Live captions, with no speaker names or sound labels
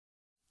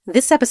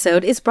This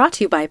episode is brought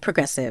to you by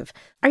Progressive.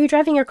 Are you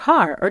driving your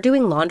car or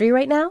doing laundry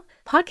right now?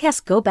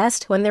 Podcasts go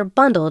best when they're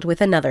bundled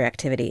with another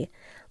activity.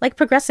 Like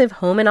Progressive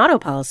home and auto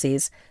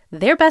policies,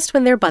 they're best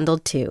when they're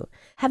bundled too.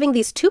 Having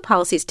these two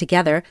policies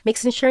together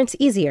makes insurance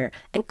easier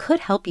and could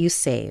help you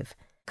save.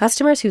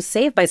 Customers who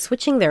save by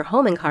switching their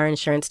home and car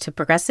insurance to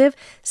Progressive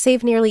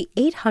save nearly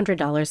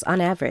 $800 on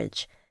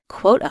average.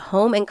 Quote a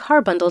home and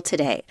car bundle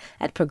today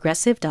at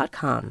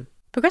Progressive.com.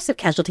 Progressive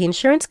Casualty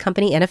Insurance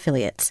Company and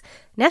Affiliates.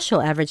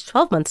 National average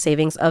 12-month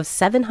savings of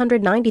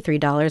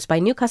 $793 by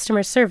new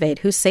customers surveyed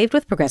who saved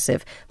with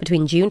Progressive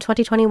between June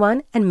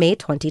 2021 and May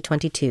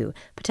 2022.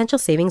 Potential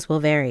savings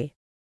will vary.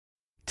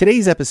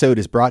 Today's episode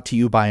is brought to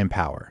you by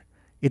Empower.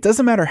 It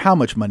doesn't matter how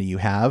much money you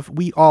have,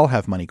 we all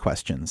have money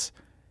questions.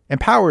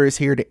 Empower is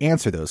here to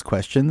answer those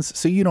questions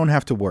so you don't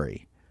have to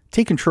worry.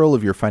 Take control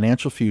of your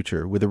financial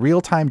future with a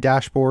real-time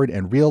dashboard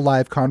and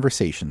real-live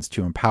conversations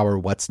to empower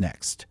what's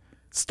next.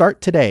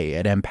 Start today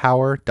at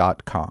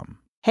empower.com.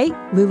 Hey,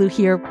 Lulu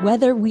here.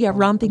 Whether we are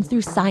romping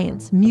through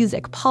science,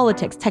 music,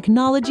 politics,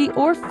 technology,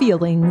 or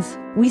feelings,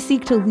 we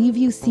seek to leave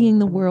you seeing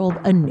the world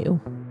anew.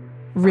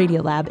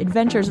 Radiolab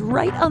adventures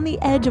right on the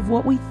edge of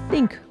what we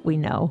think we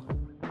know,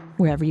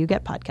 wherever you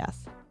get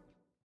podcasts.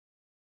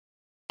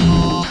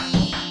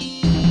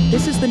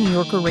 This is the New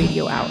Yorker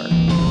Radio Hour,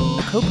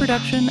 a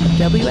co-production of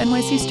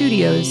WNYC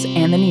Studios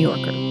and the New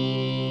Yorker.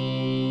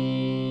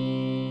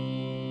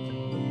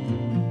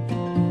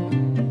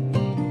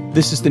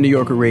 This is the New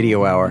Yorker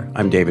Radio Hour.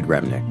 I'm David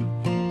Remnick.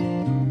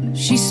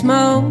 She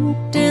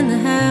smoked in the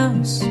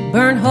house,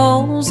 burned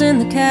holes in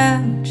the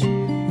couch,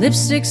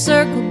 lipstick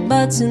circled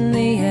butts in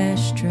the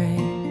ashtray.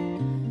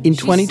 In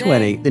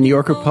 2020, the New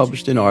Yorker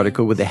published an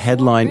article with the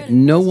headline,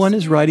 "No one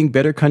is writing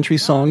better country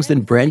songs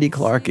than Brandy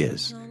Clark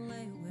is."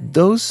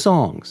 Those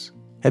songs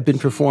have been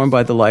performed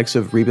by the likes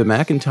of Reba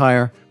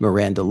McEntire,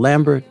 Miranda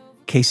Lambert,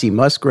 Casey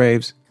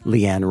Musgraves,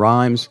 LeAnn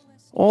Rimes,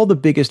 all the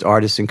biggest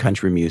artists in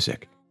country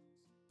music.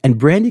 And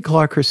Brandy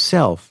Clark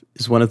herself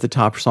is one of the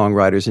top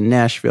songwriters in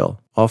Nashville,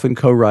 often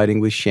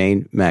co-writing with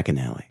Shane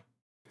McAnally.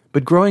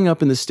 But growing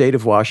up in the state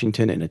of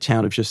Washington in a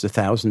town of just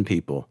 1,000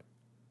 people,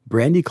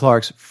 Brandy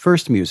Clark's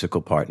first musical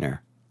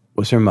partner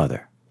was her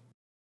mother.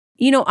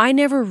 You know, I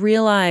never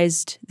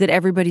realized that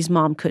everybody's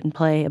mom couldn't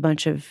play a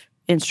bunch of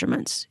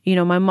instruments. You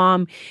know, my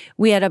mom,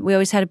 we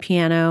always had a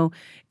piano,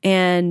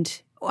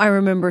 and I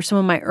remember some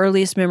of my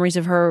earliest memories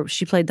of her.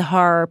 She played the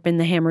harp and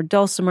the hammered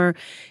dulcimer.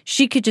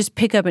 She could just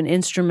pick up an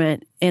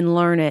instrument and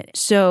learn it.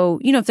 So,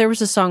 you know, if there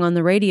was a song on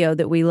the radio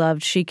that we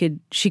loved, she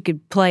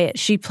could play it.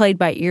 She played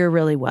by ear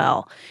really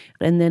well.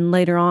 And then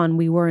later on,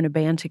 we were in a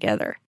band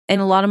together. And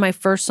a lot of my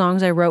first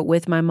songs I wrote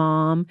with my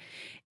mom.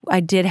 I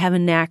did have a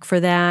knack for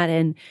that.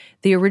 And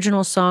the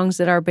original songs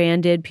that our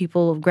band did,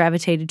 people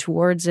gravitated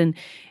towards. And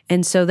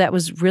so that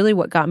was really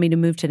what got me to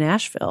move to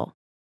Nashville.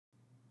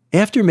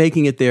 After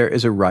making it there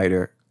as a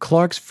writer,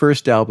 Clark's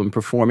first album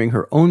performing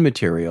her own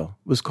material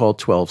was called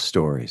 12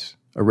 Stories,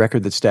 a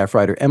record that staff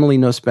writer Emily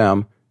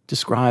Nussbaum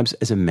describes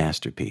as a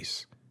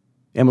masterpiece.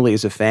 Emily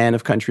is a fan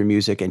of country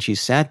music, and she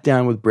sat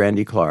down with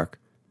Brandy Clark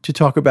to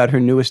talk about her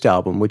newest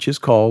album, which is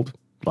called,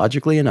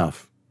 logically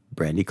enough,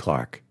 Brandy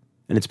Clark.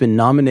 And it's been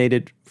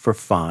nominated for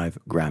 5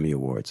 Grammy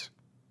Awards.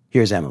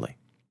 Here's Emily.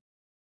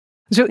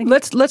 So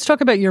let's talk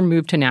about your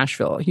move to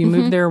Nashville. You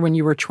moved there when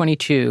you were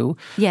 22.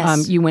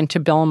 Yes. You went to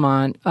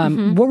Belmont.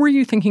 What were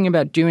you thinking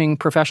about doing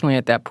professionally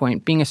at that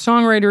point? Being a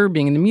songwriter,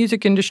 being in the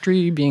music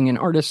industry, being an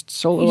artist,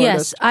 solo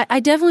artist? Yes, I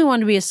definitely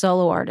wanted to be a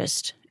solo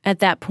artist at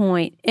that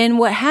point. And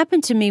what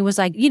happened to me was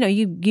like, you know,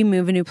 you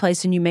move a new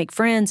place and you make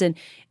friends. And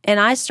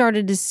I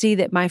started to see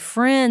that my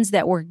friends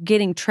that were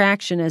getting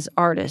traction as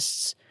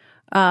artists,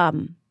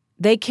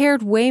 they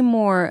cared way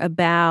more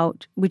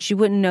about, which you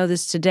wouldn't know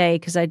this today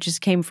because I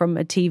just came from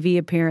a TV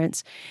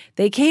appearance.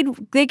 They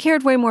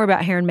cared way more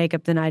about hair and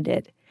makeup than I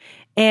did.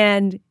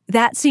 And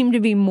that seemed to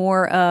be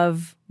more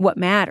of what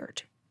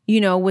mattered, you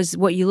know, was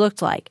what you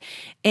looked like.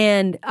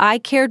 And I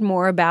cared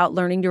more about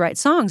learning to write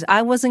songs.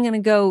 I wasn't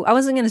going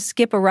to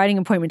skip a writing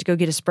appointment to go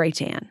get a spray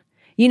tan.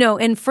 You know,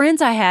 and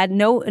friends I had,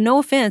 no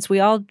offense,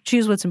 we all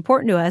choose what's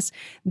important to us.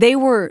 They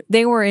were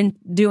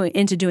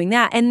into doing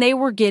that, and they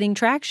were getting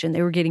traction.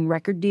 They were getting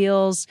record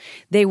deals.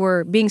 They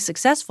were being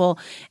successful.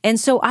 And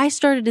so I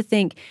started to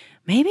think,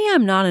 maybe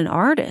I'm not an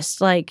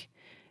artist. Like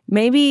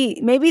maybe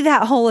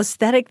that whole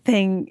aesthetic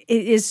thing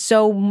is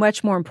so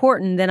much more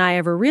important than I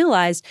ever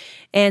realized.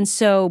 And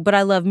so, but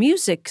I love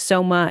music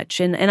so much,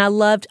 and I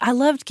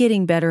loved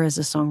getting better as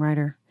a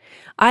songwriter.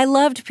 I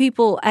loved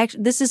people,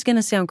 this is going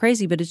to sound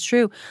crazy, but it's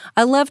true.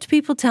 I loved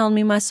people telling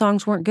me my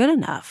songs weren't good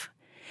enough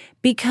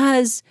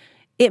because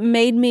it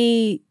made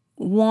me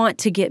want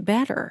to get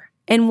better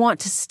and want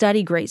to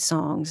study great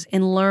songs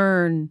and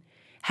learn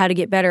how to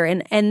get better.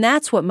 And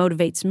that's what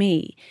motivates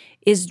me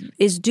is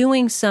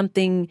doing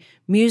something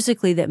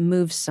musically that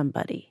moves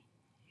somebody,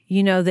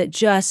 you know,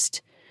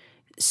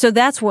 so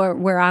that's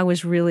where I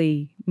was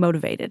really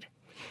motivated.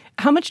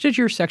 How much did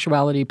your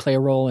sexuality play a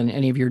role in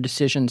any of your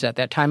decisions at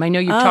that time? I know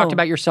you've talked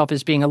about yourself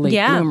as being a late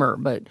bloomer,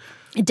 but...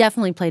 It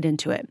definitely played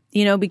into it,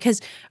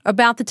 because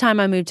about the time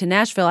I moved to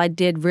Nashville, I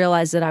did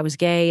realize that I was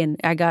gay, and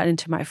I got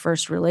into my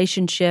first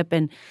relationship,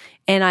 and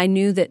I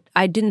knew that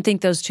I didn't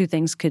think those two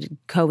things could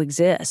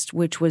coexist,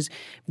 which was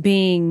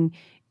being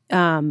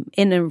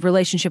in a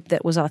relationship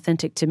that was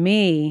authentic to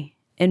me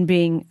and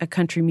being a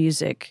country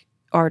music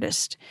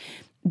artist.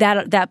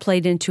 That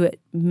played into it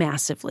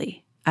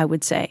massively, I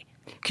would say.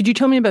 Could you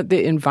tell me about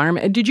the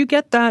environment? Did you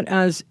get that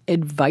as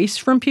advice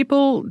from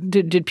people?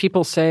 Did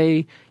people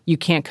say you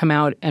can't come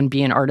out and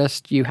be an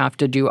artist, you have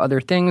to do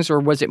other things, or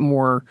was it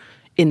more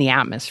in the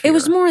atmosphere? It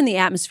was more in the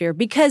atmosphere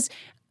because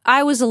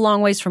I was a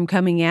long ways from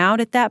coming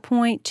out at that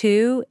point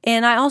too,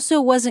 and I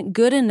also wasn't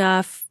good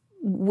enough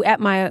at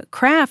my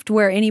craft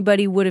where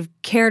anybody would have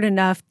cared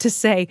enough to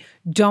say,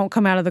 don't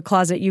come out of the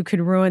closet, you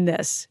could ruin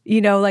this.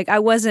 I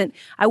wasn't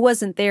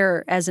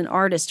there as an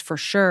artist for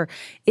sure.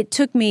 It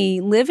took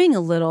me living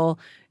a little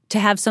to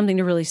have something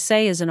to really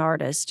say as an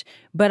artist,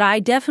 but I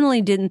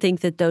definitely didn't think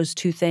that those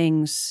two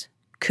things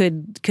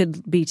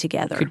could be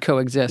together. Could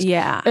coexist.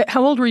 Yeah.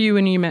 How old were you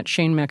when you met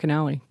Shane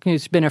McAnally?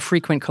 He's been a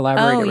frequent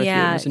collaborator with you.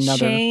 Yeah.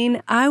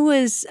 Shane, I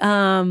was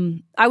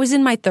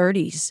in my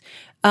 30s.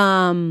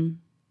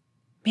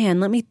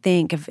 Man, let me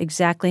think of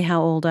exactly how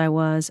old I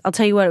was. I'll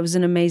tell you what, it was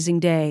an amazing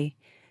day,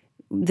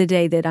 the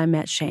day that I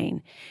met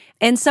Shane.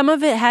 And some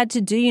of it had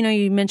to do,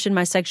 you mentioned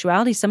my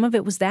sexuality. Some of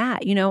it was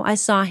that, I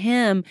saw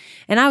him,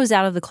 and I was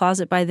out of the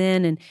closet by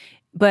then,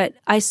 but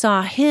I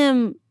saw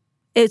him.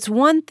 It's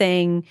one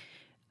thing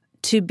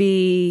to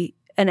be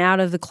an out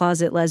of the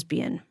closet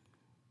lesbian.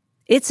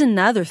 It's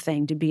another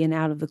thing to be an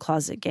out of the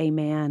closet gay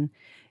man,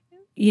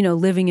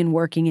 living and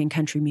working in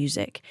country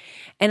music.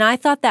 And I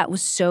thought that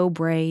was so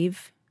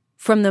brave.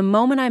 From the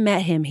moment I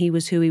met him, he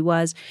was who he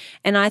was.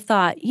 And I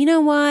thought, you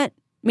know what?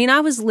 I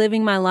was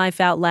living my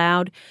life out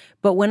loud.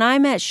 But when I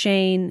met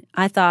Shane,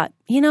 I thought,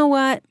 you know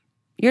what?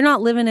 You're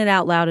not living it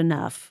out loud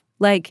enough.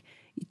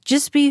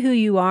 Just be who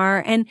you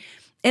are. And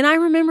I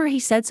remember he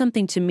said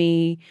something to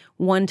me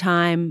one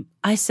time.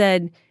 I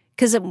said,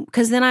 because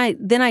then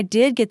I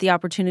did get the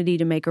opportunity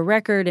to make a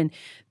record and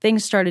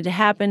things started to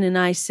happen. And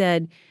I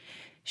said,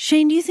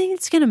 Shane, do you think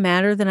it's going to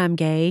matter that I'm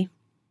gay?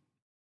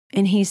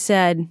 And he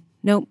said,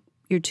 nope.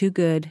 You're too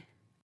good.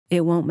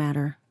 It won't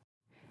matter.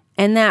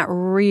 And that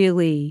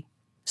really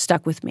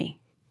stuck with me.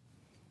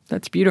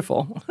 That's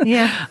beautiful.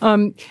 Yeah.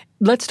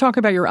 Let's talk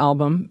about your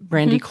album,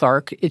 Brandy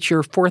Clark. It's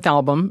your fourth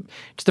album.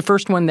 It's the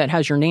first one that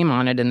has your name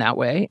on it in that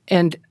way.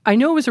 And I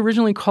know it was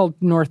originally called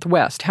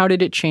Northwest. How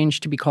did it change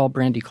to be called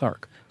Brandy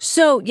Clark?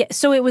 So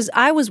it was,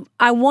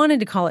 I wanted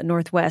to call it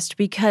Northwest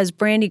because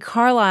Brandy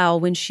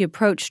Carlisle, when she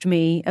approached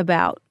me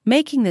about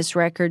making this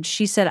record,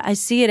 she said, I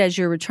see it as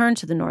your return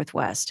to the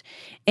Northwest.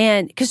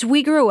 And because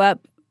we grew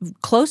up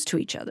close to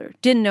each other,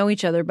 didn't know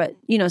each other, but,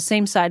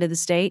 same side of the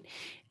state.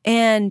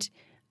 And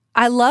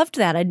I loved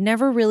that. I'd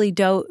never really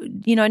dove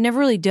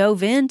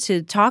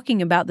into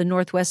talking about the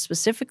Northwest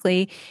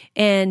specifically.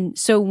 And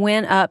so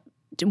went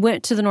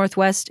to the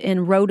Northwest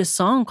and wrote a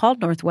song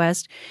called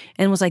Northwest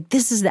and was like,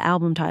 this is the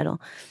album title.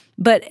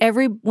 But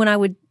when I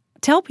would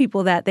tell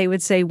people that, they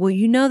would say, well,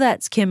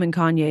 that's Kim and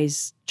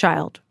Kanye's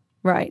child,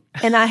 right?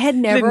 And I had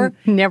never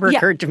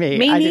occurred to me.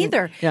 Me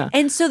neither. Yeah.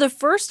 And so the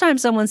first time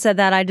someone said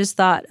that, I just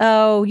thought,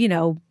 oh,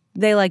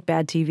 they like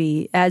bad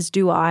TV, as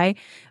do I.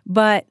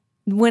 But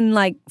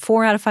when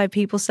 4 out of 5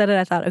 people said it,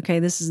 I thought, okay,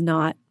 this is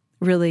not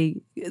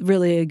really,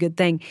 really a good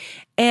thing.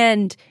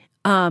 And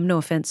no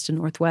offense to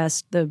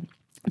Northwest, the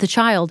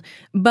child.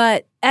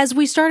 But as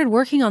we started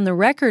working on the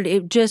record,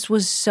 it just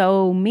was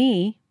so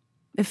me.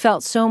 It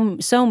felt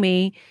so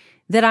me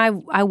that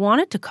I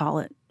wanted to call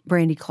it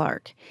Brandy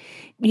Clark.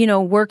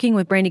 Working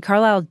with Brandy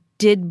Carlisle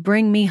did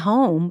bring me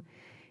home,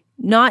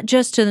 not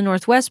just to the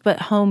Northwest,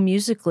 but home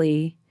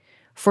musically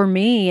for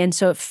me. And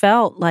so it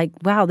felt like,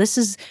 wow, this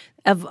is,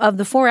 of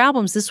the 4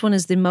 albums, this one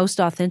is the most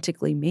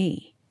authentically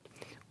me.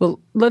 Well,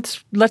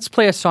 let's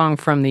play a song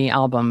from the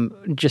album,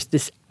 just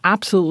this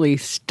absolutely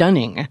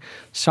stunning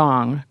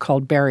song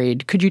called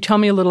Buried. Could you tell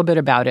me a little bit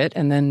about it,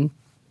 and then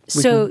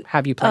we can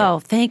have you play it? Oh,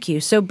 thank you.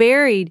 So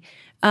Buried,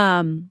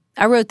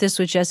 I wrote this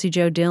with Jessie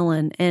Jo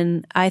Dillon,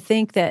 and I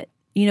think that,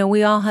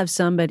 we all have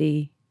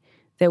somebody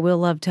that we'll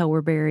love till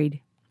we're buried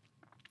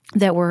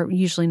that we're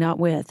usually not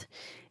with.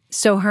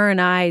 So her and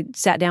I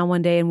sat down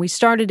one day, and we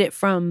started it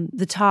from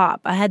the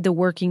top. I had the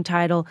working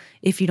title,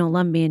 If You Don't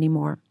Love Me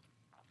Anymore.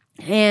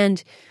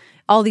 And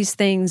all these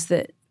things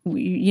that,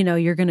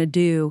 you're going to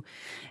do.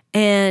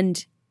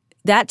 And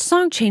that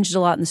song changed a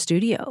lot in the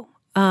studio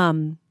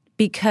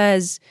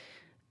because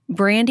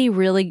Brandy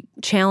really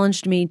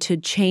challenged me to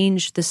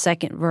change the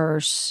second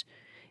verse.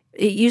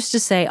 It used to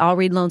say, I'll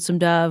read Lonesome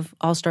Dove,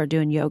 I'll start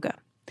doing yoga.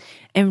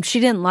 And she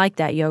didn't like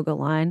that yoga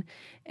line.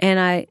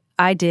 And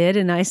I did.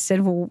 And I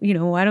said, well,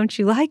 why don't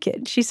you like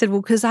it? She said,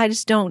 well, because I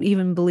just don't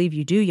even believe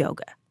you do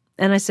yoga.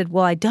 And I said,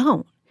 well, I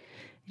don't.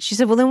 She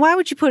said, well, then why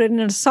would you put it in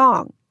a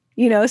song?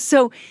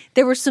 So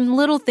there were some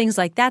little things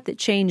like that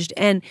changed.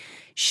 And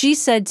she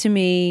said to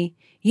me,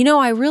 I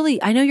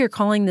know you're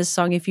calling this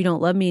song If You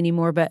Don't Love Me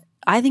Anymore, but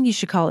I think you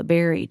should call it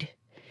Buried.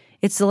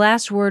 It's the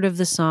last word of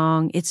the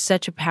song. It's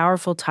such a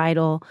powerful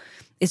title.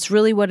 It's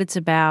really what it's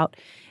about.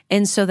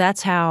 And so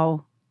that's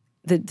how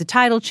the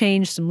title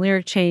changed, some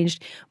lyric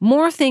changed.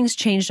 More things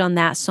changed on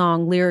that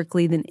song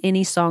lyrically than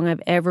any song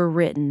I've ever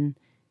written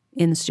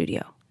in the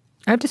studio.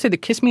 I have to say the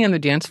Kiss Me on the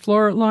Dance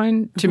Floor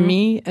line to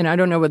me, and I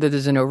don't know whether this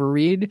is an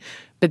overread,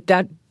 but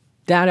that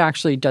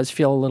actually does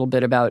feel a little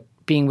bit about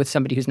being with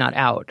somebody who's not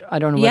out. I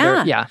don't know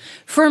whether, yeah.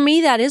 For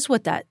me, that is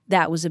what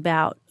that was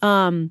about.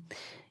 Wanting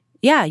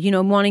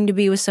to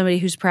be with somebody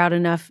who's proud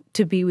enough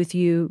to be with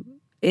you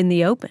in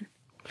the open.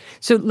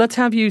 So let's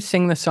have you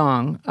sing the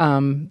song,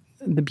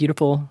 The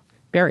Beautiful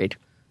Buried.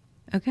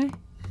 Okay.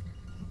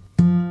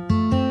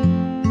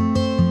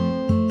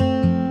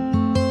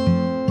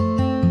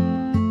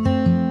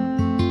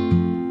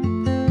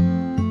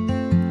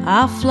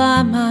 I'll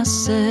fly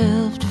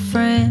myself to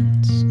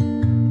France,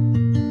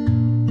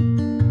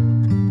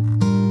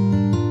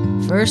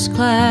 first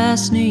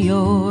class New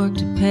York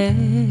to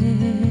Paris,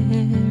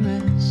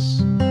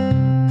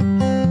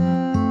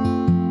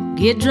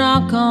 get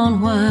drunk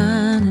on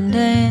wine and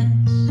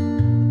dance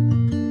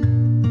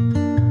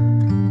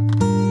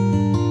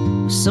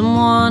with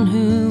someone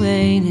who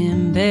ain't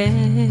embarrassed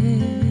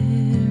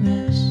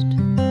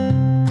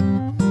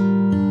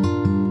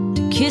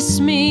to kiss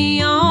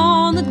me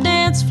on the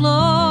dance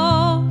floor.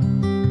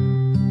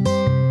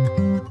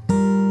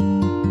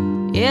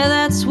 Yeah,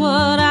 that's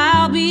what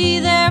I'll be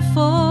there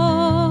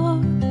for.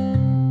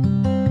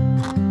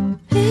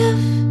 If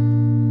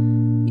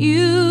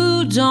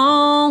you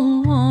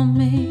don't want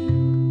me,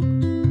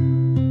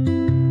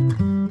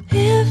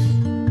 if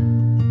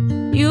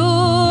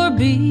you're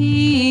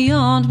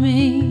beyond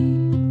me,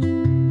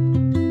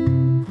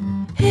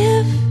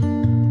 if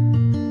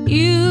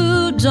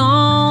you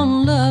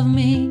don't love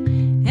me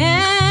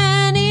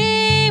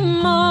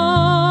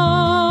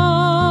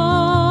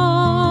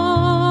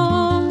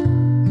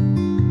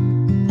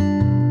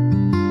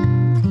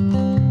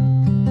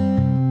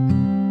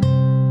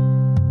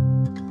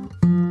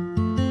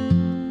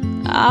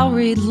I'll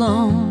read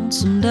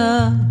Lonesome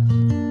Dove,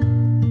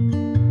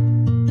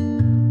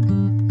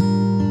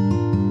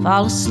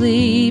 fall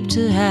asleep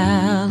to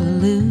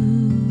Hallelujah.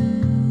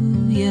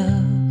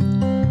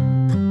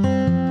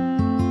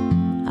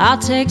 I'll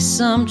take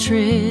some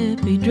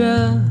trippy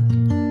drug,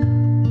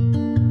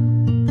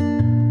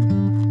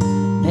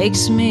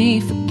 makes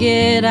me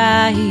forget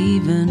I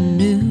even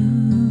knew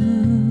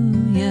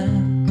ya.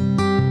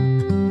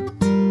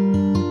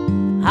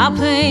 I'll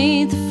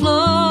paint the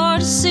floor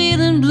to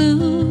ceiling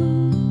blue.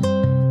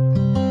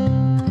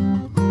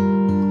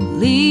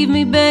 Leave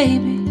me,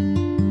 baby,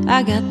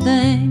 I got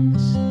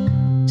things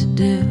to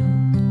do.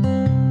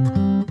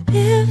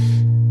 If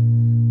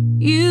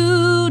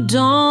you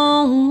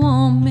don't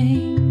want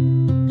me,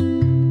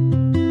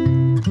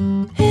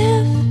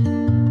 if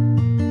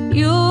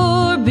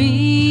you're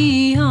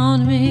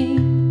beyond me,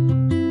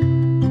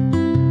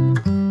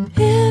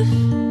 if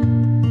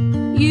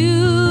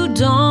you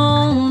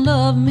don't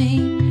love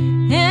me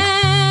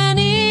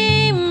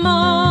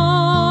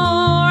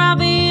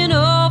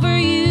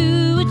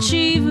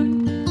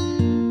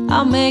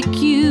I'll make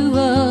you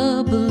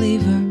a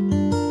believer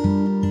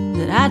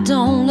that I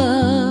don't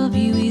love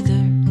you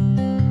either.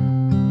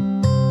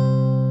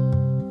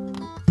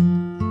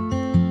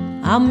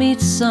 I'll meet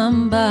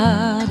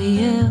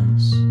somebody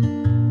else,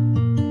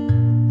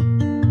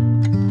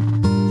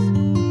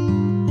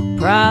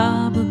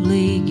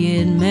 probably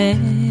get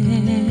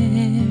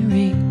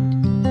married.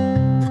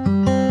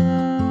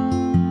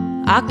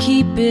 I'll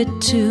keep it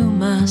to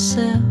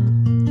myself.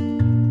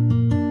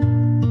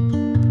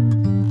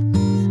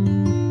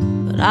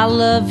 I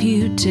love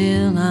you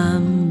till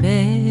I'm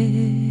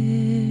buried.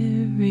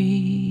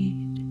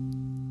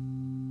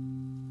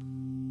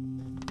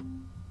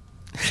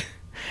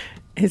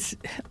 It's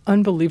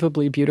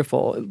unbelievably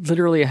beautiful.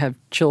 Literally, I have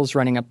chills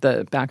running up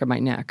the back of my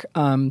neck.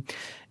 And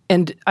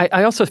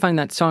I also find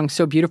that song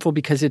so beautiful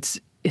because it's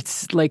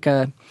like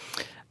a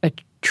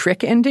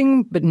trick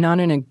ending, but not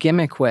in a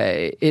gimmick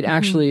way. It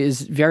actually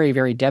is very,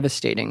 very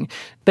devastating.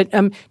 But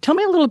tell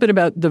me a little bit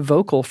about the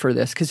vocal for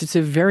this, because it's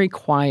a very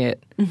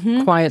quiet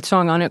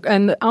song on it.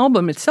 And the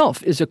album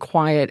itself is a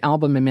quiet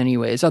album in many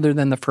ways, other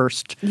than the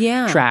first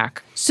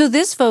track. So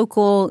this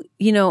vocal,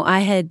 I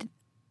had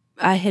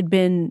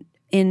been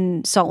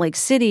in Salt Lake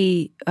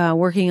City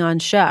working on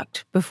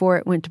Shucked before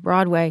it went to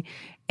Broadway.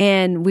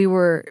 And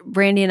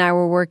Brandy and I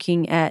were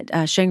working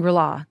at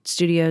Shangri-La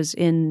Studios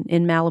in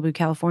Malibu,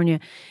 California.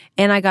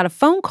 And I got a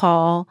phone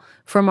call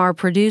from our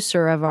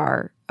producer of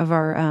our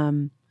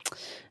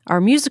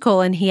musical,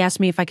 and he asked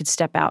me if I could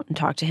step out and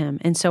talk to him.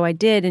 And so I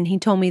did, and he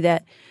told me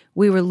that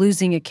we were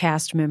losing a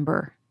cast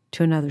member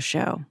to another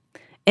show.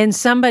 And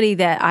somebody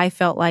that I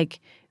felt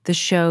like the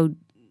show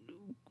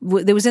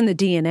that was in the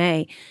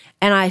DNA,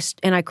 and I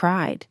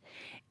cried.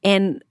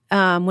 And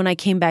when I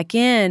came back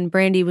in,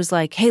 Brandy was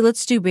like, "Hey,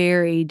 let's do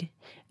Buried."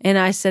 And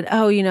I said,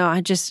 "Oh,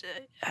 I just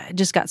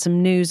got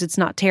some news. It's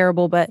not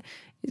terrible, but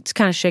it's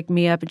kind of shaking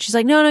me up." And she's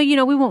like, No,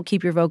 we won't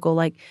keep your vocal.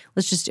 Like,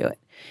 let's just do it,"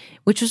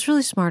 which was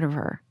really smart of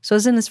her. So I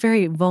was in this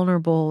very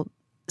vulnerable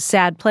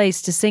sad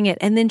place to sing it.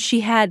 And then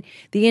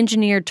the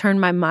engineer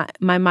turned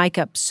my mic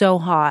up so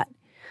hot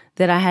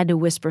that I had to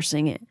whisper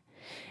sing it.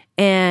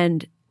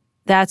 And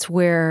that's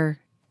where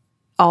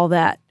all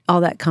that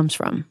comes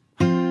from.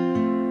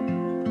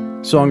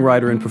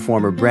 Songwriter and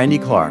performer Brandy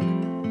Clark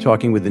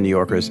talking with the New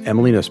Yorker's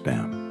Emily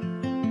Nussbaum.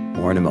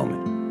 More in a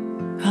moment.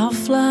 I'll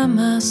fly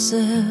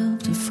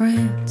myself to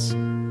France,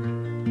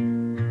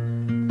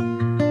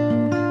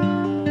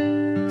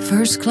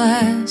 first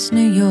class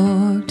New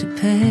York to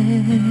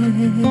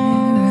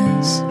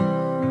Paris,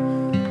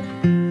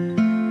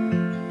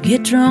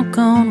 get drunk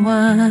on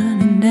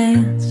wine and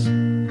dance,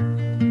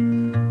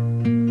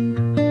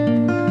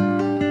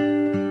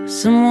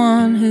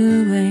 someone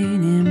who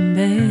ain't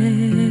embarrassed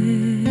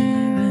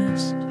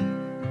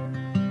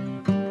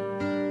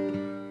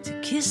to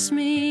kiss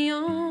me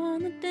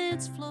on the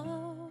dance floor.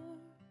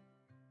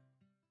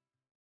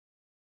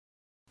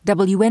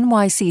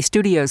 WNYC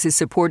Studios is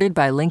supported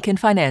by Lincoln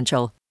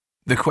Financial.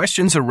 The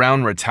questions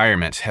around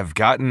retirement have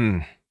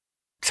gotten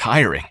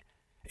tiring.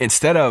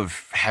 Instead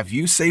of, have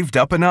you saved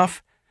up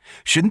enough?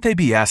 Shouldn't they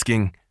be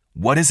asking,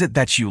 what is it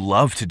that you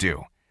love to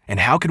do? And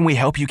how can we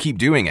help you keep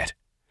doing it?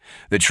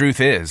 The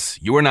truth is,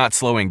 you're not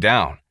slowing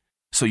down.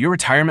 So your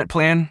retirement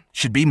plan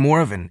should be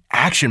more of an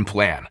action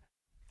plan,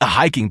 a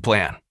hiking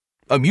plan,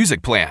 a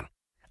music plan,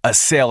 a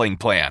sailing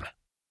plan.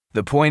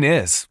 The point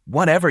is,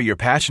 whatever you're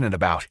passionate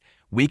about,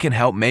 we can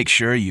help make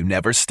sure you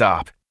never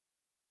stop.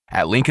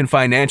 At Lincoln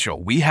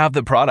Financial, we have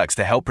the products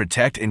to help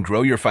protect and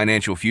grow your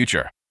financial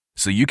future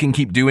so you can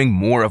keep doing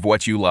more of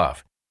what you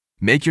love.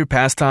 Make your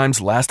pastimes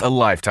last a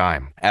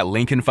lifetime at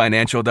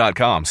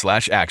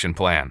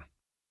lincolnfinancial.com/action-plan.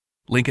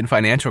 Lincoln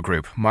Financial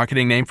Group,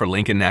 marketing name for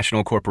Lincoln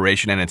National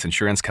Corporation and its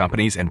insurance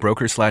companies and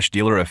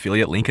broker/dealer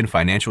affiliate Lincoln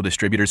Financial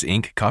Distributors,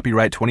 Inc.,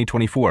 copyright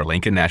 2024,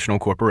 Lincoln National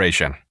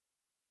Corporation.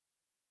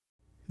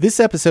 This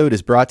episode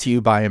is brought to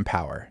you by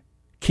Empower.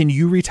 Can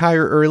you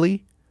retire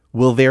early?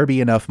 Will there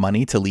be enough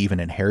money to leave an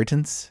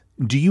inheritance?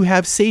 Do you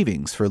have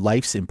savings for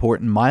life's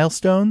important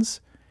milestones?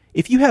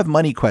 If you have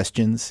money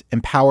questions,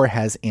 Empower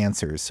has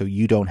answers so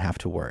you don't have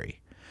to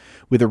worry.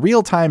 With a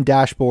real-time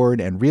dashboard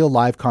and real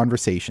live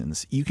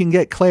conversations, you can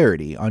get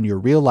clarity on your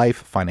real-life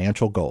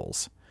financial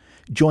goals.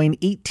 Join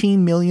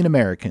 18 million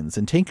Americans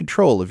and take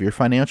control of your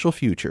financial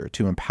future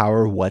to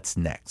empower what's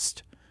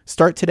next.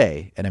 Start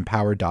today at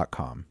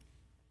empower.com.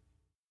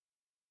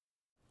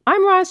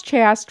 I'm Roz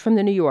Chast from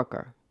The New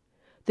Yorker.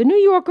 The New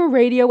Yorker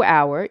Radio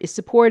Hour is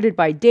supported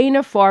by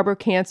Dana-Farber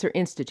Cancer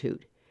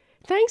Institute.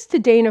 Thanks to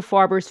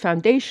Dana-Farber's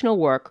foundational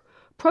work,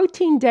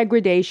 protein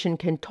degradation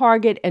can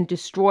target and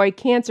destroy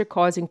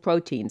cancer-causing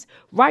proteins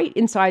right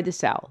inside the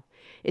cell.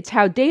 It's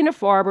how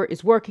Dana-Farber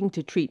is working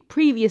to treat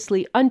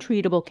previously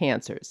untreatable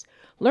cancers.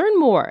 Learn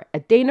more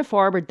at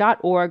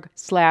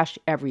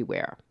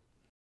danafarber.org/everywhere.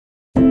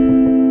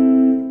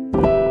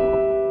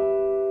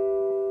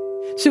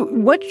 So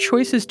what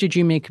choices did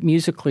you make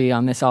musically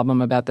on this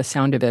album about the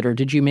sound of it, or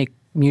did you make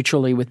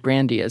mutually with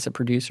Brandy as a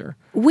producer?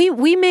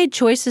 We made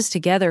choices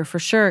together for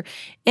sure.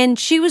 And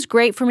she was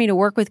great for me to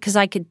work with because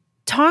I could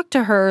talk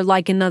to her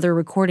like another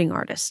recording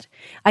artist.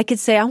 I could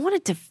say, I want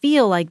it to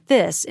feel like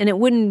this, and it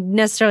wouldn't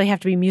necessarily have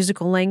to be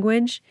musical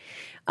language.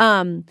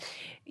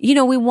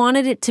 We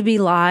wanted it to be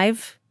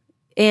live,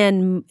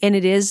 and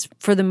it is,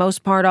 for the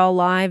most part, all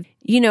live.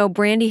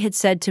 Brandy had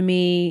said to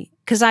me,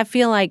 because I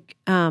feel like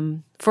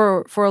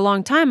for a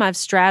long time I've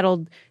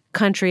straddled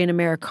country and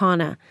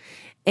Americana.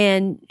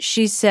 And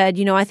she said,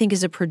 I think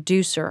as a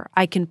producer,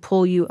 I can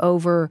pull you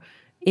over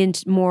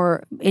into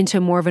more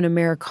of an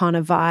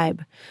Americana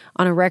vibe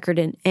on a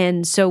record.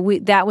 And so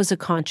that was a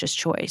conscious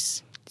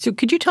choice. So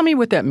could you tell me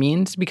what that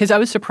means? Because I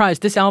was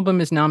surprised. This album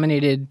is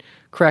nominated,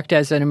 correct,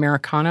 as an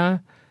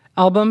Americana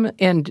album.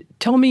 And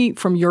tell me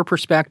from your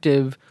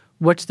perspective,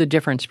 what's the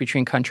difference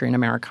between country and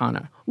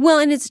Americana? Well,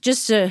 and it's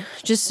just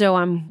so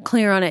I'm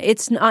clear on it.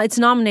 It's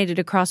nominated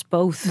across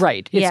both.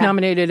 Right. It's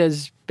nominated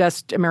as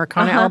Best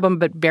Americana Album,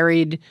 but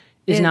Buried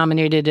is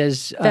nominated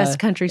as Best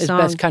Country Song.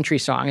 Best Country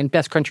Song and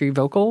Best Country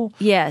Vocal.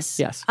 Yes.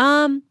 Yes.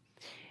 Well,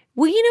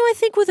 I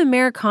think with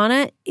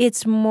Americana,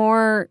 it's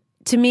more,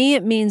 to me,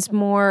 it means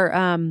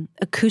more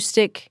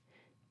acoustic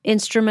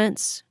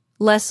instruments,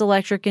 less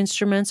electric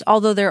instruments,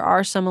 although there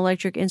are some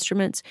electric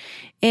instruments,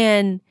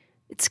 and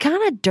it's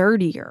kind of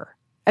dirtier.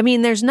 I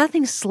mean, there's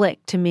nothing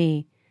slick to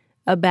me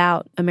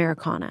about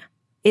Americana.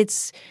 And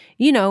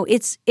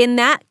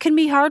that can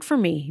be hard for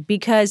me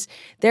because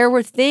there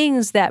were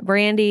things that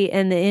Brandy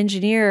and the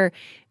engineer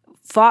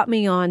fought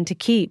me on to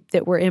keep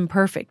that were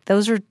imperfect.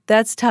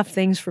 That's tough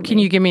things for me. Can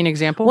you give me an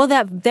example? Well,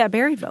 that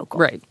buried vocal.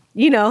 Right.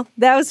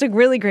 That was a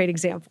really great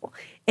example.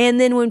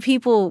 And then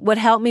what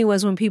helped me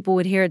was when people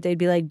would hear it, they'd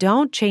be like,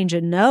 don't change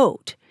a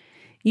note.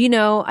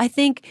 I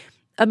think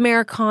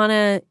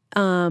Americana,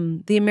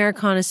 the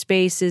Americana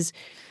space is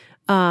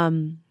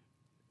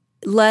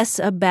less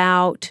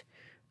about,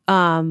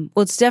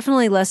 it's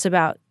definitely less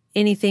about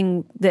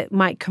anything that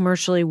might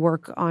commercially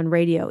work on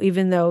radio,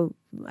 even though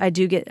I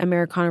do get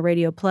Americana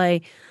radio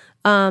play.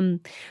 I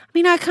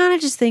kind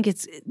of just think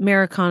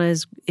Americana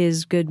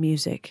is good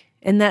music.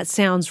 And that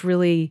sounds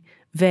really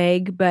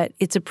vague, but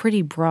it's a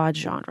pretty broad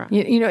genre.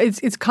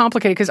 It's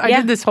complicated because I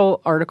did this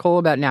whole article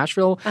about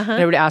Nashville, and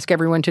I would ask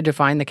everyone to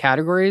define the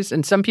categories,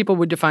 and some people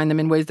would define them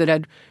in ways that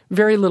had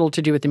very little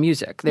to do with the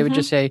music. They would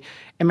just say,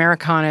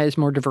 Americana is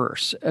more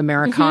diverse.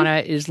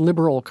 Americana is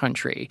liberal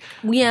country.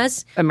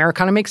 Yes.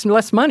 Americana makes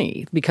less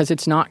money because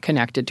it's not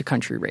connected to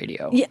country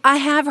radio. Yeah, I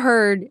have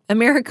heard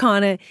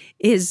Americana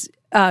is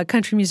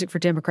country music for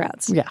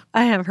Democrats. Yeah.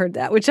 I have heard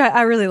that, which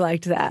I really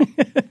liked that.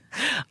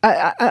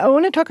 I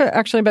want to talk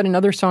actually about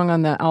another song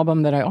on the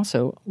album that I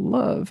also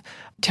love,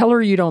 Tell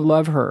Her You Don't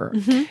Love Her.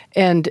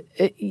 And,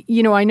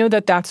 I know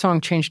that song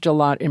changed a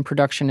lot in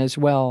production as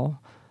well.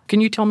 Can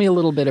you tell me a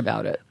little bit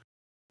about it?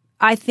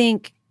 I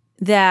think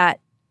that,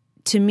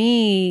 to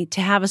me,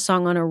 to have a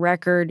song on a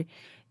record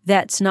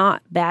that's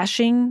not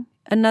bashing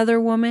another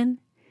woman,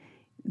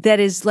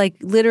 that is like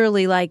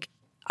literally like,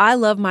 I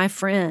love my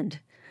friend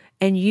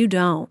and you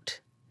don't.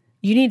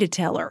 You need to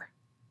tell her.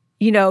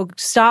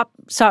 Stop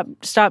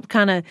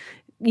kind of,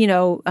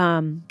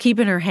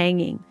 keeping her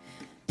hanging.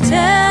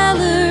 Tell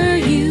her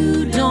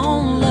you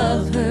don't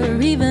love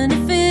her, even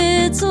if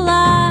it's a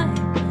lie.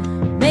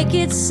 Make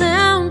it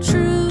sound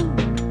true.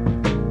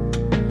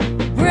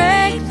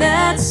 Break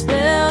that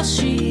spell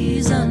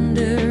she's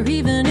under,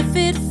 even if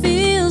it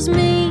feels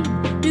mean.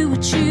 Do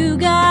what you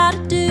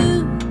gotta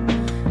do.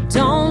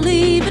 Don't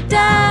leave a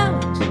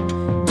doubt.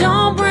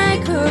 Don't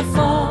break her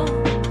fall.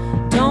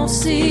 Don't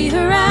see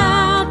her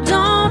out.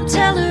 Don't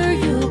tell her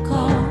you'll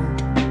call.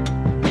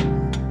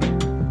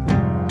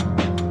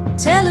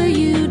 Tell her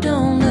you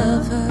don't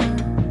love her,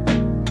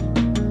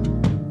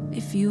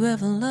 if you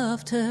ever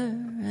loved her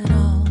at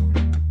all.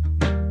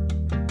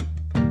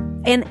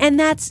 And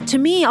that's, to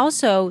me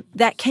also,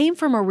 that came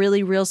from a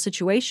really real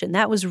situation.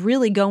 That was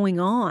really going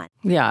on.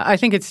 Yeah, I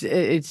think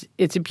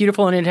it's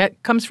beautiful, and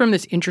it comes from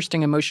this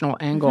interesting emotional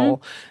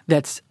angle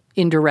that's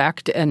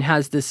indirect and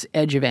has this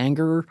edge of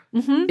anger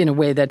in a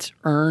way that's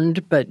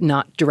earned but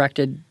not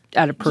directed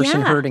at a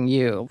person hurting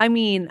you. I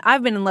mean,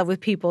 I've been in love with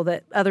people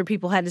that other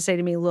people had to say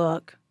to me,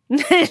 look,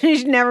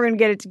 she's never going to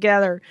get it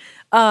together.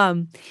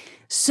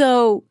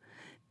 So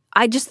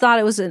I just thought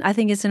I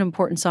think it's an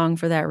important song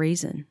for that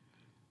reason.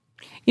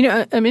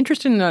 I'm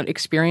interested in that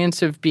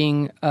experience of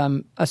being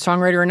a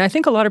songwriter, and I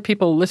think a lot of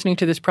people listening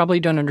to this probably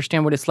don't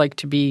understand what it's like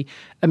to be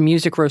a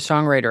music row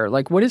songwriter.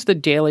 Like, what is the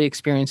daily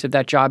experience of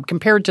that job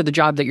compared to the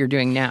job that you're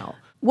doing now?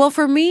 Well,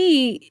 for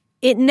me,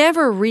 it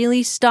never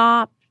really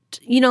stopped.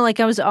 Like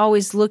I was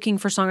always looking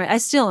for song. I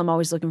still am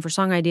always looking for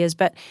song ideas,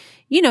 but,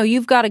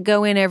 you've got to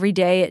go in every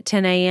day at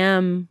 10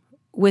 a.m.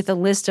 with a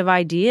list of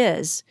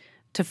ideas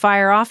to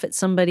fire off at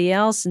somebody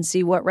else and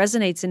see what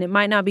resonates. And it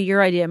might not be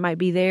your idea. It might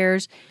be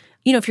theirs.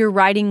 If you're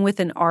writing with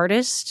an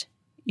artist,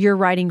 you're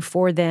writing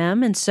for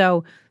them. And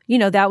so,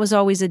 that was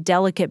always a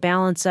delicate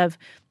balance of,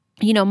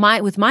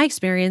 with my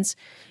experience,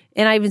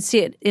 and I even see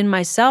it in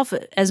myself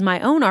as my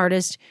own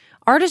artist,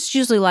 artists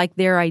usually like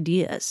their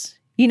ideas.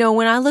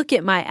 When I look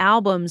at my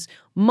albums,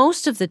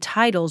 most of the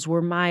titles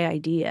were my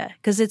idea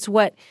because it's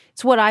what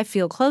I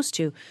feel close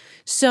to.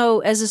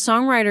 So as a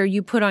songwriter,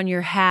 you put on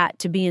your hat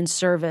to be in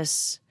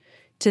service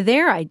to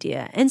their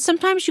idea. And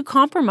sometimes you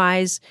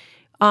compromise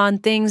on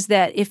things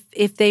that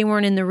if they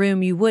weren't in the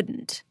room, you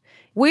wouldn't.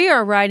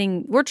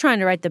 We're trying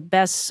to write the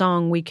best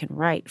song we can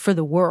write for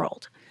the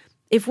world.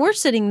 If we were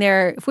sitting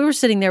there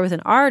with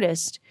an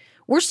artist,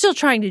 we're still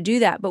trying to do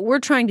that, but we're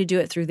trying to do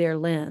it through their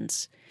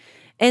lens.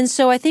 And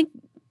so I think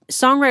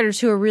songwriters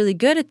who are really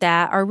good at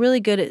that are really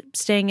good at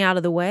staying out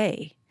of the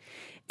way.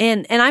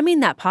 And I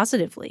mean that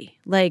positively.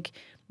 Like,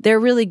 they're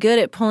really good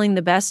at pulling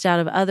the best out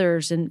of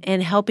others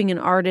and helping an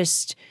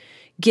artist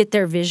get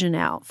their vision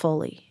out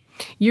fully.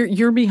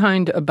 You're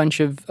behind a bunch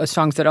of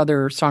songs that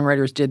other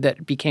songwriters did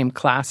that became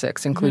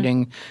classics,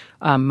 including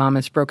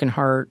Mama's Broken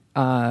Heart,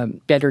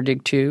 Better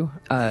Dig 2,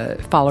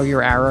 Follow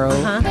Your Arrow.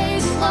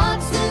 Make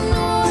lots of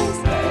noise,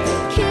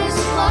 kiss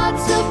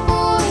lots of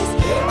boys,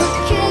 or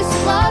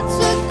kiss lots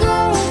of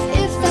girls,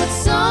 if that's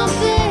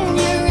something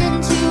you're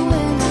into.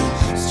 When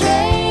a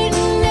straight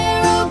and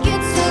narrow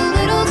gets a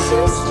little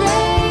too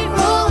straight,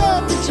 roll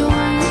up the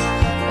joint,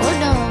 or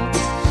don't.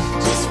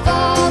 Just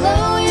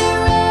follow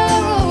your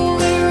arrow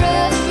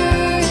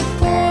wherever it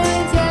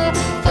points at.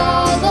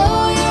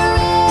 Follow your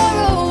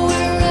arrow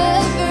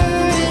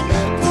wherever it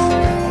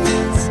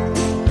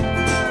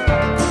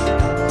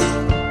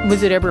points.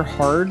 Was it ever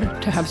hard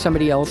to have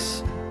somebody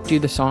else do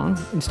the song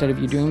instead of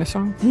you doing the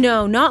song?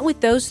 No, not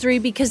with those three,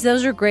 because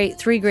those are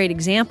three great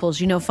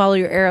examples. Follow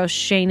Your Arrow,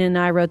 Shane and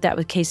I wrote that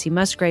with Casey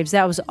Musgraves.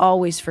 That was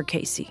always for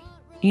Casey.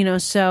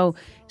 So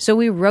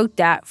we wrote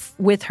that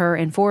with her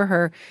and for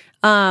her.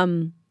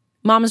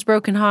 Mama's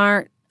Broken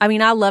Heart, I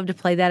mean, I love to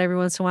play that every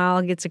once in a while.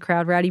 It gets a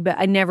crowd rowdy, but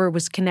I never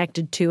was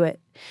connected to it.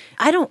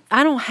 I don't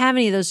have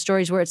any of those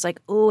stories where it's like,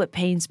 oh, it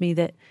pains me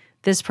that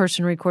this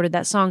person recorded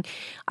that song.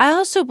 I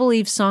also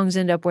believe songs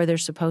end up where they're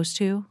supposed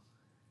to,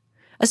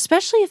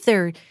 especially if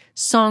they're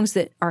songs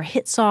that are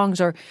hit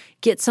songs or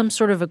get some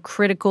sort of a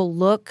critical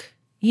look,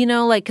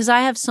 because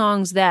I have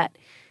songs that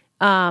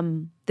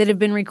that have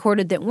been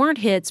recorded that weren't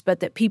hits,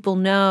 but that people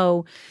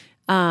know,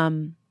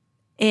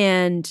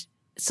 and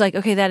it's like,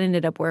 okay, that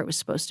ended up where it was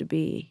supposed to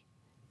be.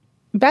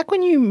 Back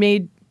when you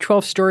made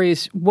 12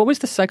 Stories, what was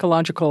the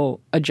psychological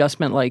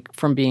adjustment like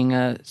from being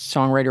a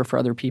songwriter for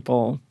other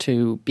people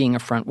to being a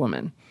front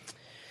woman?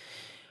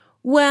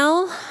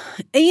 Well,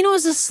 it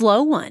was a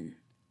slow one.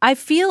 I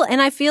feel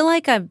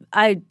like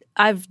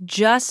I've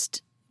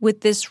just,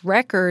 with this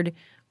record,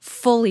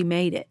 fully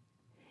made it.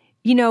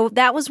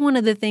 That was one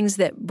of the things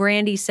that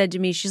Brandy said to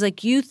me. She's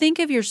like, you think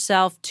of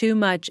yourself too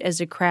much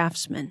as a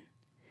craftsman.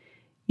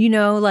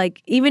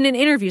 Like even in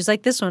interviews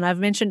like this one, I've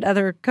mentioned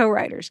other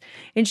co-writers.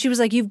 And she was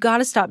like, you've got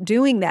to stop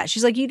doing that.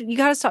 She's like, you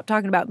got to stop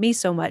talking about me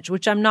so much,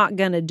 which I'm not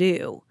going to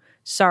do.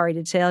 Sorry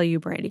to tell you,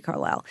 Brandy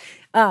Carlisle.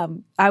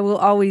 I will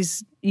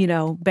always,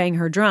 bang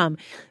her drum.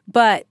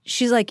 But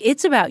she's like,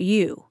 it's about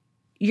you.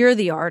 You're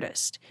the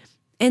artist.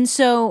 And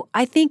so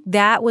I think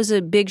that was a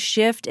big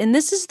shift. And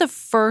this is the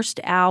first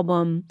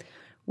album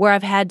where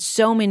I've had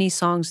so many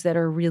songs that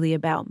are really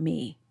about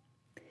me.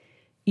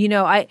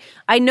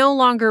 I no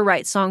longer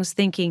write songs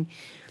thinking,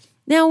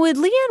 now would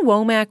Leanne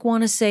Womack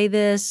want to say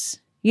this?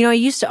 I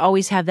used to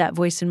always have that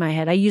voice in my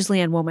head. I use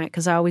Leanne Womack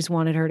because I always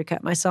wanted her to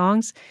cut my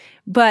songs.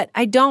 But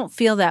I don't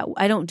feel that.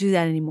 I don't do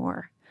that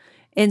anymore.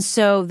 And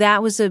so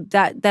that was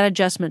that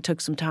adjustment took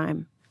some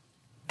time.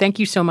 Thank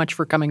you so much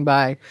for coming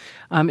by.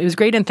 It was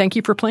great, and thank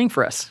you for playing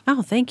for us.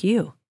 Oh, thank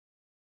you.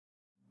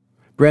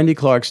 Brandy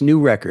Clark's new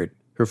record,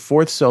 her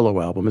fourth solo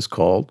album, is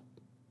called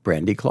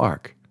Brandy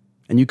Clark.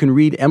 And you can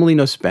read Emily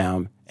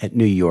Nussbaum at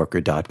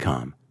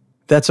NewYorker.com.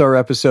 That's our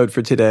episode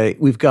for today.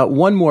 We've got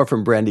one more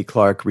from Brandy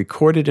Clark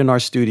recorded in our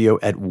studio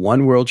at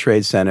One World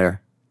Trade Center.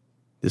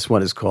 This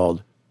one is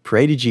called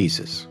Pray to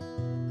Jesus.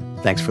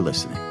 Thanks for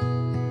listening.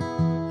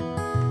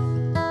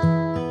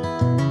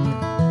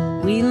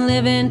 We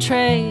live in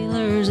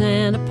trailers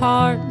and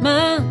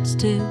apartments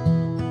too,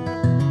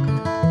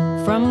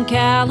 from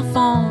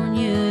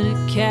California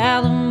to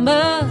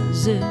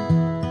Kalamazoo.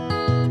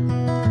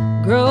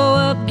 Grow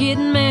up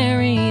getting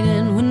married,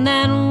 and when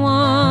that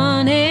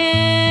one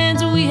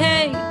ends, we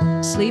hate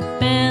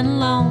sleeping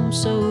alone,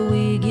 so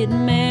we get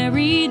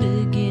married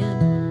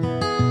again.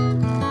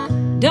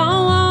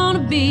 Don't want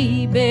to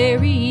be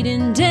buried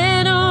in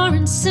debt or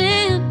in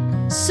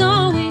sin,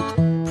 so we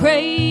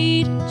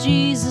pray to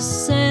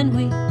Jesus and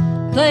we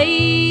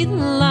play the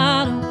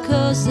lotto,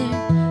 'cause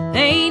there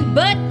ain't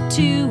but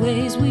two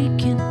ways we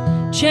can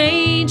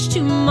change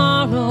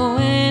tomorrow,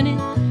 and it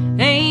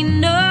ain't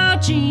no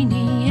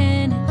genie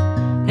and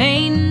it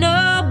ain't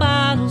no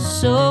bottle,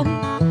 so we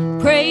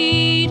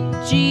pray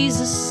to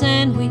Jesus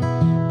and we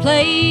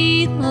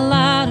play the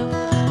lotto.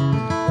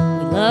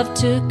 We love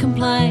to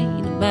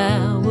complain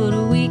about what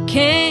we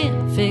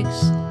can't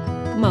fix,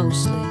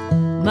 mostly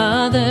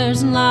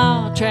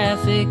mothers-in-law,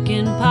 traffic,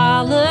 and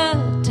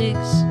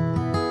politics.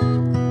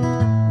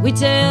 We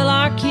tell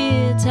our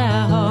kids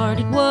how hard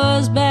it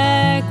was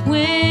back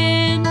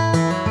when,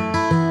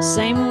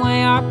 same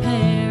way our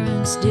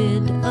parents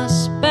did to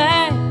us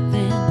back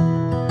then.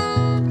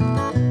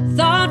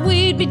 Thought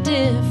we'd be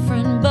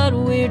different, but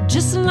we're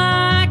just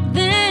like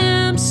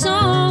them,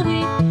 so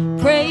we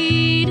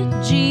pray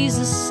to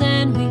Jesus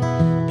and we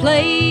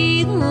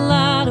play the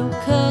lotto,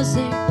 'cause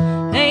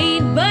there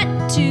ain't but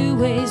two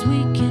ways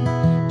we can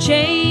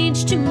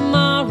change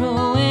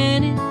tomorrow,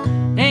 and it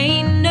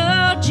ain't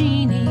no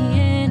genie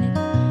and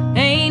it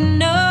ain't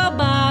no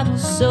bottle,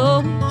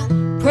 so we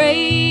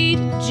pray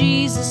to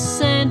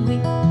Jesus and we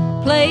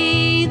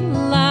play the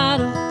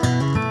lotto.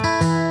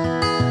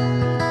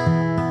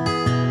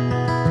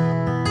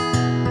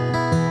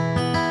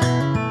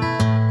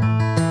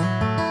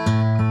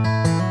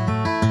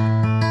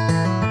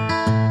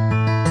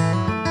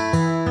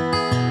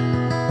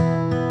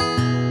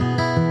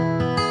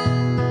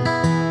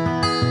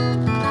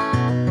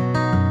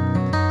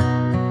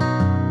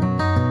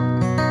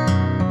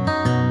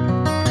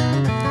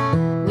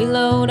 We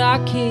load our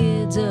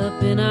kids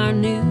up in our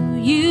new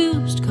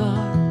used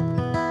car,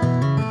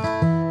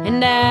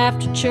 and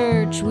after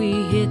church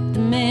we hit the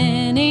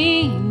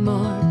mini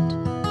mart.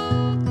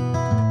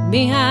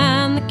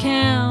 Behind the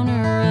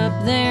counter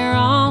up there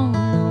on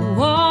the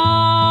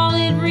wall,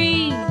 it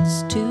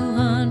reads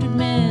 200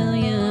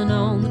 million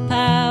on the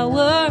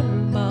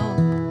Powerball.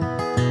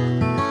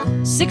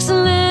 6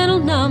 little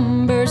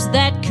numbers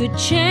that could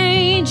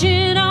change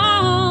it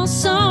all,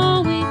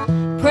 so we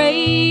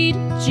pray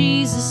to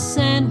Jesus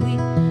and we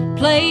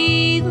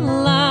play the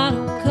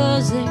lotto,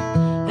 'cause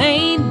there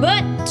ain't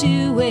but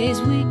two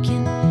ways we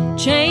can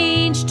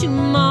change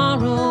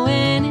tomorrow,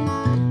 and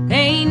it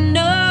ain't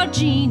no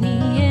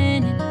genie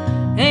and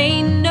it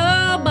ain't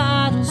no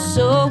bottle,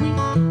 so we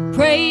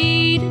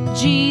pray to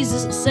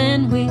Jesus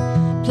and we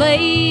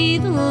play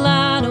the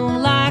lotto,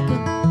 like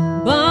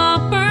a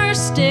bumper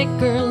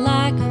sticker,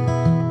 like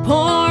a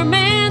poor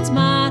man's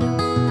motto.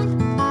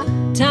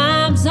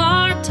 Times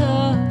are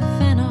tough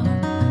and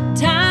our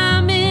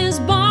time is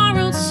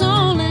borrowed,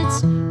 so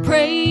let's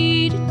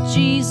pray to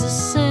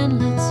Jesus and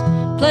let's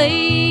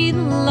play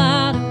the lotto.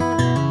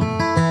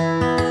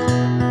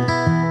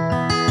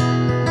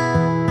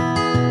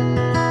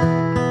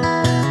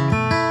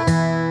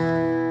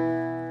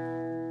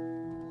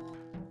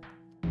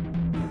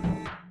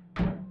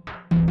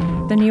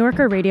 New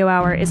Yorker Radio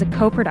Hour is a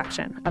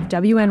co-production of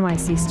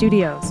WNYC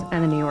Studios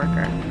and The New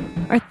Yorker.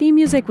 Our theme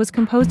music was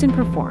composed and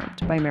performed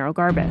by Meryl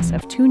Garbus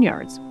of Tune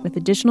Yards, with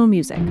additional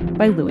music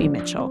by Louis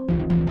Mitchell.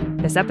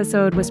 This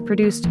episode was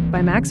produced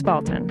by Max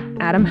Balton,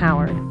 Adam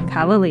Howard,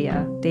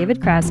 Kalalia,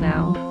 David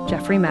Krasnow,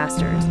 Jeffrey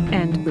Masters,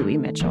 and Louis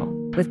Mitchell,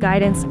 with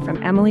guidance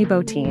from Emily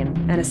Botine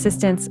and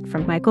assistance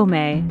from Michael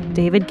May,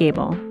 David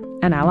Gable,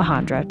 and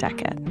Alejandra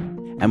Deckett.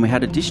 And we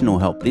had additional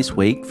help this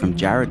week from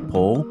Jared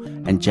Paul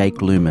and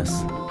Jake Loomis.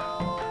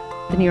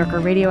 The New Yorker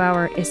Radio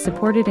Hour is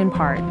supported in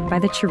part by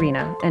the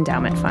Chirina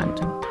Endowment Fund.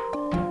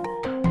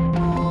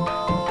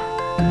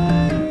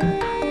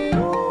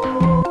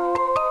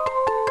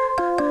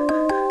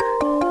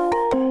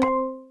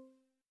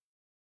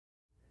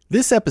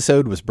 This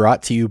episode was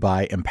brought to you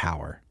by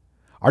Empower.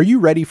 Are you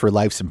ready for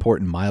life's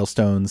important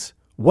milestones?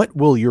 What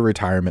will your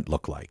retirement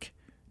look like?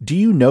 Do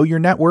you know your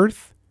net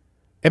worth?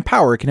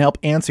 Empower can help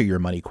answer your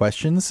money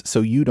questions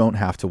so you don't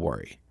have to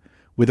worry.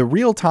 With a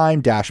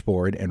real-time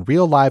dashboard and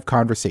real-live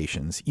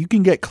conversations, you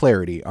can get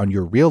clarity on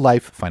your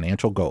real-life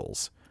financial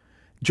goals.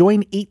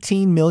 Join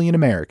 18 million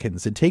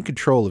Americans and take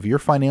control of your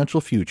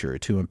financial future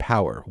to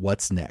empower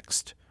what's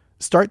next.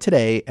 Start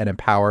today at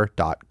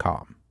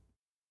empower.com.